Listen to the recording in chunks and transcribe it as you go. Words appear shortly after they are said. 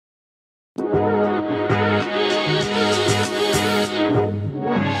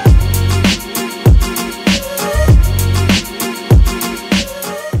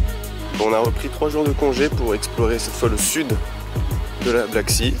pris 3 jours de congé pour explorer cette fois le sud de la Black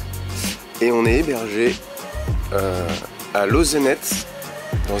Sea. Et on est hébergé à Lauzenet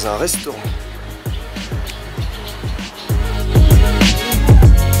dans un restaurant.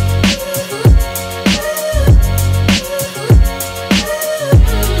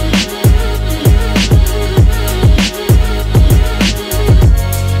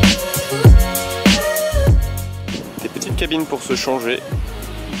 Des petites cabines pour se changer.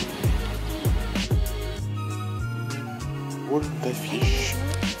 Rôle d'affiche.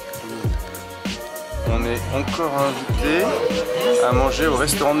 On est encore invité à manger au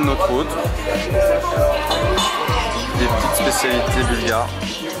restaurant de notre hôte. Des petites spécialités bulgares.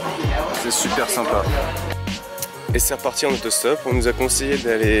 C'est super sympa. Et c'est reparti en autostop. On nous a conseillé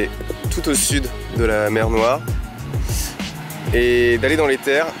d'aller tout au sud de la mer Noire et d'aller dans les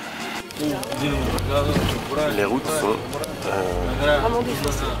terres. Les routes sont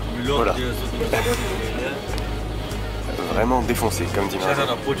voilà. Vraiment défoncées, comme dit Marie.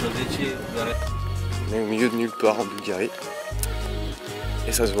 On est au milieu de nulle part en Bulgarie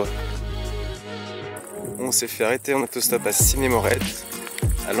et ça se voit. On s'est fait arrêter en autostop à Sinemoret,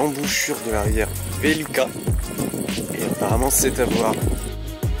 à l'embouchure de la rivière Velika, et apparemment c'est à voir.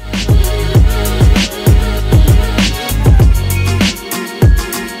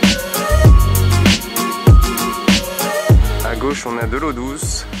 À gauche on a de l'eau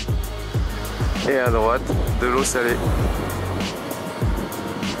douce et à droite de l'eau salée.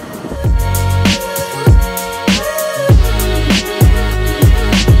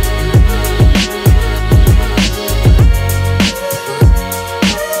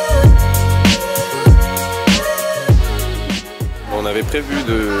 On avait prévu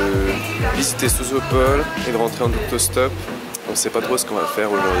de visiter Sousopol et de rentrer en autostop. On ne sait pas trop ce qu'on va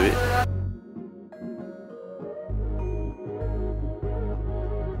faire aujourd'hui.